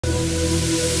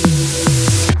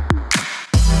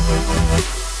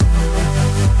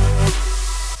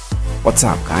What's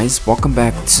up guys, welcome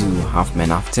back to Half Man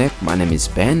Half Tech. My name is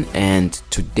Ben, and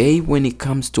today when it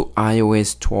comes to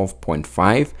iOS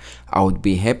 12.5, I would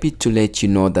be happy to let you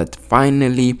know that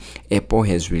finally Apple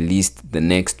has released the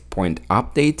next point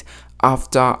update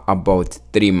after about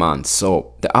 3 months.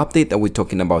 So the update that we're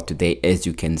talking about today, as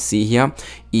you can see here,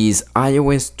 is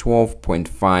iOS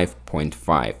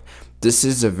 12.5.5. This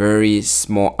is a very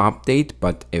small update,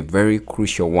 but a very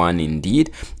crucial one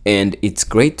indeed. And it's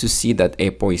great to see that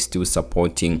Apple is still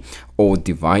supporting old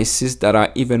devices that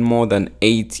are even more than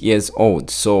 8 years old.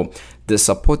 So the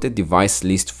supported device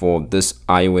list for this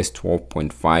iOS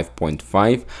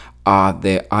 12.5.5 are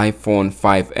the iPhone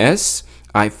 5S,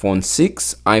 iPhone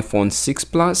 6, iPhone 6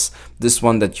 Plus. This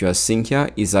one that you are seeing here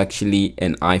is actually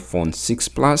an iPhone 6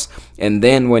 Plus. And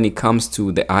then when it comes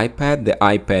to the iPad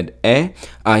Air,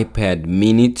 iPad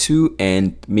Mini 2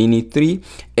 and Mini 3,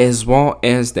 as well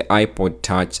as the iPod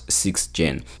Touch 6th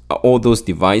Gen. All those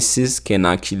devices can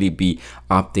actually be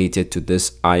updated to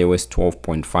this iOS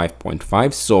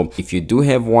 12.5.5. So if you do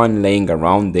have one laying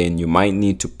around, then you might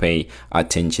need to pay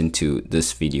attention to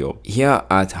this video. Here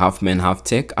at Half Man Half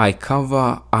Tech, I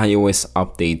cover iOS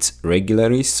updates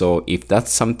regularly. So if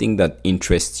that's something that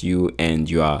interests you and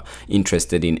you are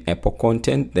interested in Apple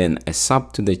content, then a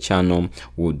sub to the channel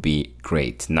would be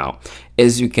great. Now,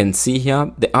 as you can see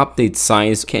here, the update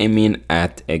size came in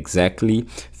at exactly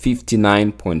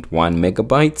 59.1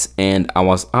 megabytes, and I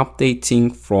was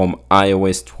updating from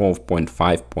iOS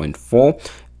 12.5.4.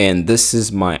 and this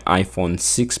is my iPhone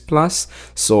 6 Plus.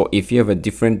 So if you have a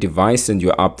different device and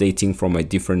you're updating from a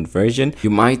different version,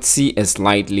 you might see a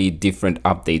slightly different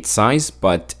update size,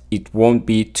 but it won't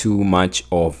be too much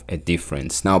of a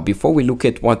difference. Now, before we look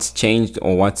at what's changed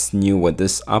or what's new with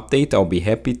this update, I'll be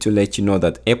happy to let you know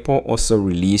that Apple also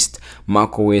released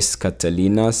macOS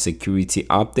Catalina Security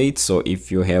update. So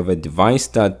if you have a device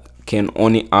that can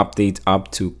only update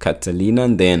up to Catalina,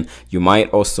 then you might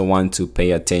also want to pay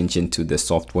attention to the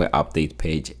software update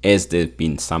page, as there's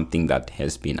been something that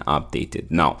has been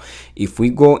updated. Now, if we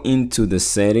go into the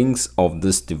settings of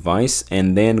this device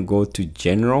and then go to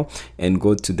general and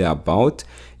go to the about,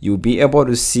 you'll be able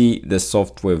to see the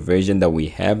software version that we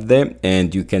have there,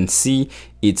 and you can see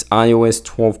it's iOS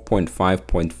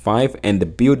 12.5.5, and the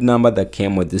build number that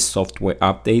came with this software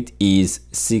update is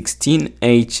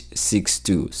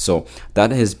 16H62. So that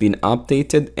has been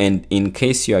updated, and in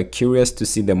case you are curious to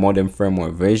see the modern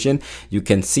firmware version, you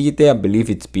can see it there. I believe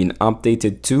it's been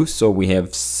updated too. So we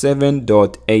have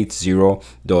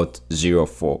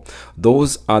 7.80.04.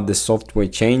 Those are the software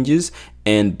changes.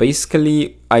 And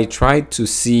basically, I tried to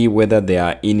see whether there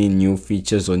are any new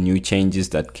features or new changes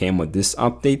that came with this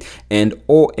update, and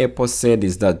all Apple said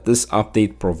is that this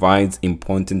update provides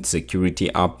important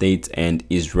security updates and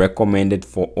is recommended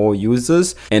for all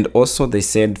users. And also they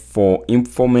said for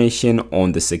information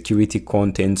on the security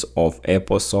contents of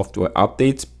Apple software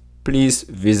updates, please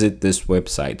visit this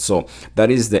website. So that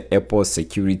is the Apple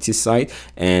security site,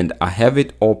 and I have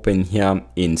it open here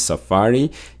in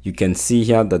Safari. You can see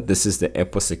here that this is the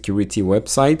Apple security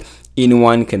website.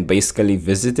 Anyone can basically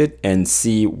visit it and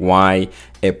see why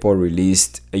Apple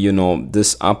released,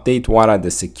 this update. What are the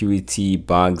security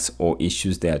bugs or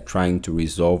issues they are trying to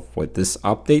resolve with this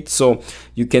update? So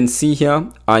you can see here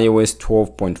iOS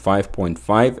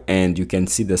 12.5.5, and you can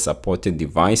see the supported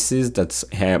devices that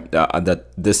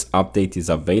this update is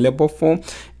available for.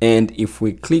 And if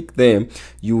we click there,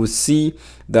 you will see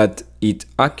that it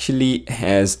actually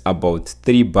has about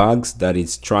 3 bugs that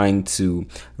it's trying to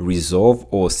resolve,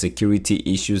 or security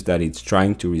issues that it's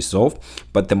trying to resolve.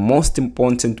 But the most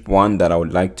important one that I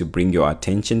would like to bring your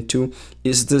attention to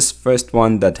is this first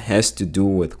one that has to do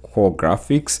with core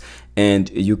graphics. And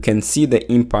you can see the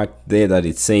impact there that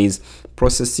it says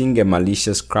processing a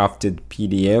malicious crafted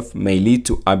PDF may lead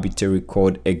to arbitrary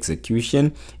code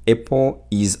execution. Apple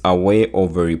is aware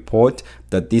of a report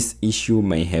that this issue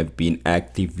may have been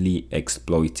actively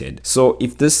exploited. So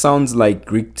if this sounds like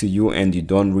Greek to you and you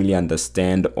don't really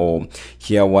understand or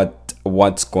hear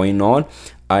what's going on,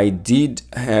 I did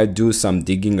do some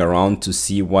digging around to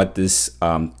see what this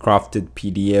crafted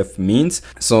PDF means.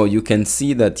 So you can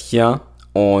see that here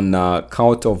on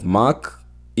Count of Mark,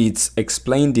 it's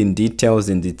explained in details,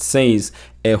 and it says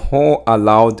a hole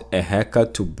allowed a hacker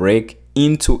to break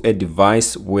into a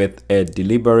device with a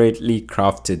deliberately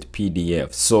crafted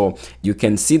PDF. So you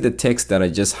can see the text that I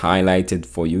just highlighted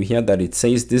for you here, that it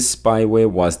says this spyware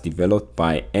was developed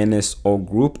by NSO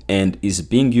Group and is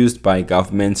being used by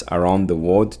governments around the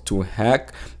world to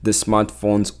hack the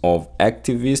smartphones of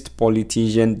activists,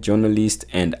 politicians, journalists,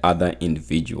 and other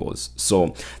individuals.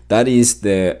 So that is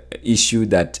the issue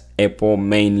that Apple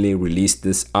mainly released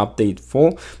this update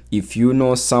for. If you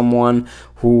know someone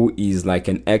who is like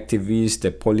an activist,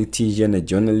 a politician, a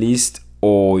journalist,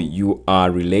 or you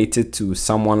are related to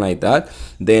someone like that,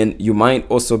 then you might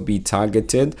also be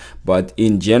targeted. But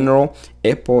in general,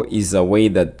 Apple is aware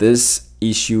that this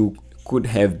issue could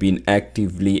have been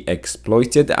actively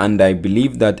exploited, and I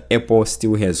believe that Apple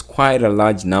still has quite a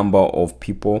large number of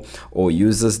people or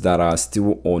users that are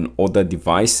still on other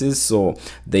devices, so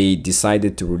they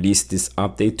decided to release this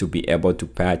update to be able to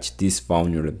patch this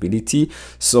vulnerability.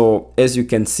 So as you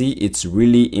can see, it's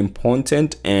really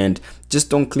important, and just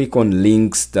don't click on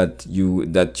links that you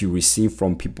receive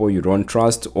from people you don't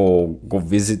trust, or go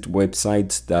visit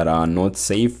websites that are not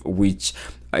safe, which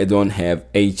I don't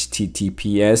have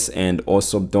HTTPS, and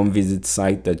also don't visit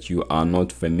sites that you are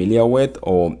not familiar with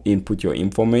or input your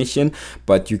information.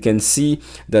 But you can see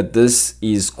that this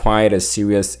is quite a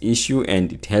serious issue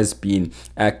and it has been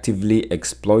actively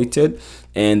exploited.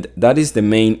 And that is the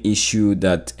main issue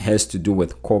that has to do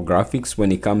with core graphics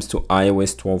when it comes to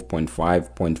iOS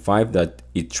 12.5.5 that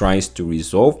it tries to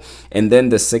resolve. And then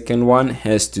the second one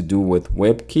has to do with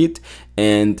WebKit,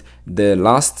 and the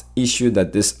last issue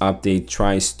that this update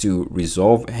tries to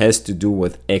resolve has to do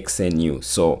with XNU.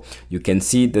 So you can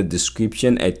see the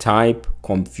description, a type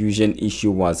confusion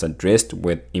issue was addressed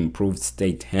with improved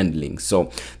state handling.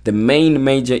 So the main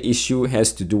major issue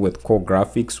has to do with core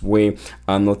graphics, where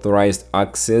unauthorized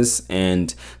access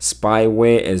and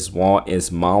spyware as well as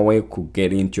malware could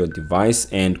get into your device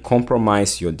and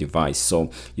compromise your device.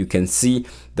 So you can see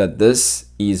that this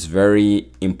is very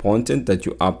important that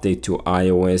you update to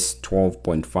iOS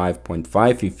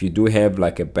 12.5.5. if you do have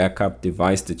like a backup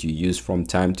device that you use from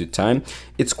time to time,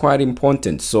 it's quite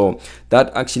important. So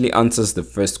that actually answers the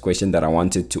first question that I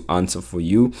wanted to answer for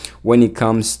you when it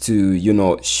comes to, you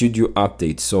know, should you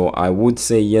update. So I would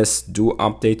say yes, do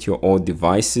update your old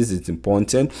devices. It's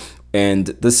important. And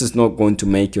this is not going to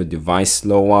make your device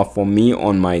slower. For me,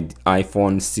 on my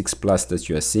iPhone 6 Plus that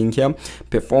you are seeing here,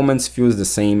 performance feels the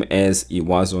same as it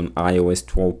was on iOS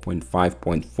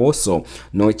 12.5.4, so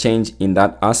no change in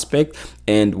that aspect.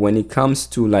 And when it comes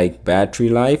to like battery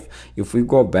life, if we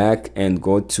go back and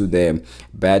go to the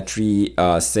battery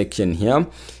section here,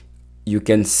 you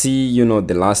can see, you know,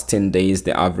 the last 10 days,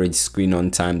 the average screen on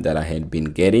time that I had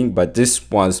been getting, but this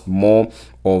was more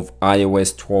of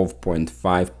iOS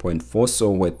 12.5.4. so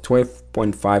with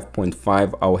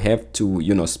 12.5.5, I'll have to,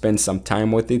 you know, spend some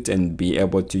time with it and be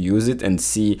able to use it and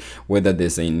see whether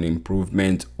there's an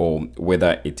improvement or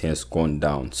whether it has gone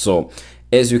down. So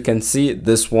as you can see,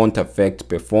 this won't affect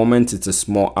performance. It's a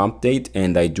small update,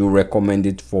 and I do recommend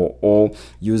it for all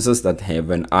users that have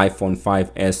an iPhone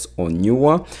 5S or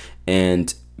newer.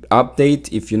 And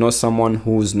update if you know someone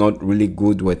who's not really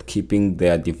good with keeping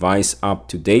their device up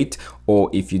to date, or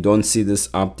if you don't see this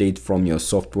update from your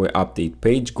software update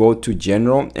page, go to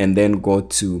general and then go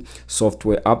to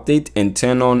software update and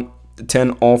turn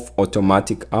off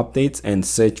automatic updates and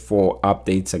search for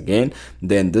updates again.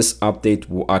 Then this update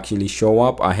will actually show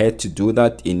up. I had to do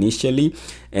that initially,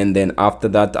 and then after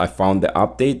that I found the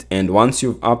update. And once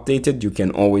you've updated, you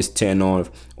can always turn off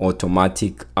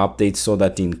automatic updates so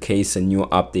that in case a new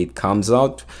update comes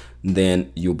out,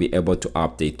 then you'll be able to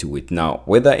update to it. Now,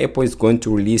 whether Apple is going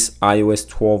to release iOS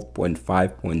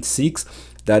 12.5.6,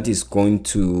 that is going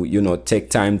to, you know,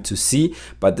 take time to see,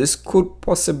 but this could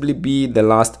possibly be the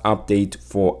last update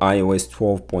for iOS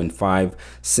 12.5,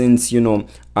 since, you know,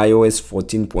 iOS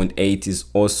 14.8 is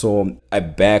also a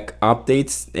back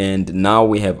update, and now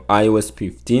we have iOS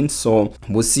 15. So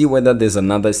we'll see whether there's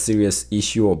another serious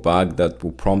issue or bug that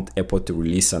will prompt Apple to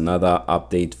release another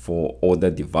update for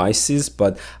other devices.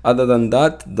 But other than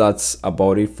that, that's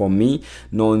about it for me.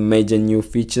 No major new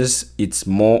features. It's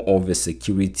more of a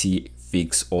security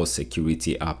fix or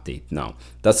security update. Now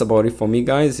that's about it for me,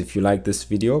 guys. If you like this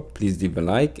video, please leave a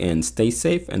like and stay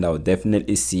safe, and I'll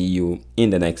definitely see you in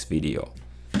the next video.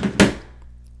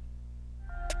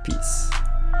 Peace.